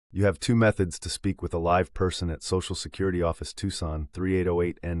You have two methods to speak with a live person at Social Security Office Tucson,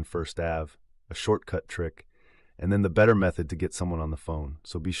 3808 N First Ave, a shortcut trick, and then the better method to get someone on the phone,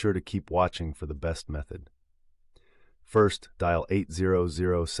 so be sure to keep watching for the best method. First, dial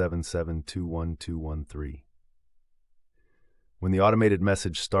 800-7721-213. When the automated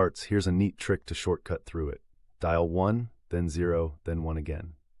message starts, here's a neat trick to shortcut through it. Dial 1, then 0, then 1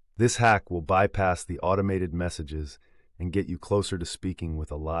 again. This hack will bypass the automated messages and get you closer to speaking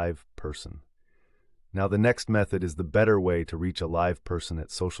with a live person. Now, the next method is the better way to reach a live person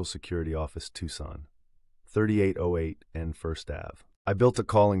at Social Security Office Tucson, 3808 N First Ave. I built a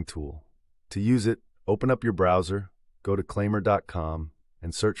calling tool. To use it, open up your browser, go to Claimyr.com,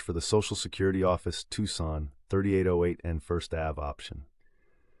 and search for the Social Security Office Tucson, 3808 N First Ave option.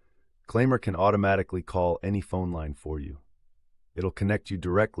 Claimyr can automatically call any phone line for you. It'll connect you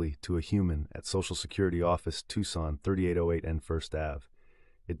directly to a human at Social Security Office Tucson, 3808 N First Ave.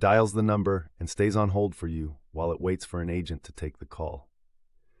 It dials the number and stays on hold for you while it waits for an agent to take the call.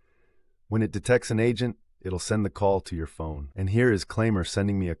 When it detects an agent, it'll send the call to your phone. And here is Claimyr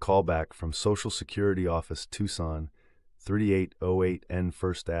sending me a call back from Social Security Office Tucson, 3808 N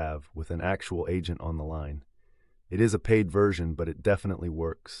First Ave with an actual agent on the line. It is a paid version, but it definitely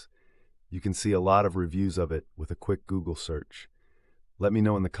works. You can see a lot of reviews of it with a quick Google search. Let me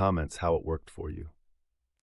know in the comments how it worked for you.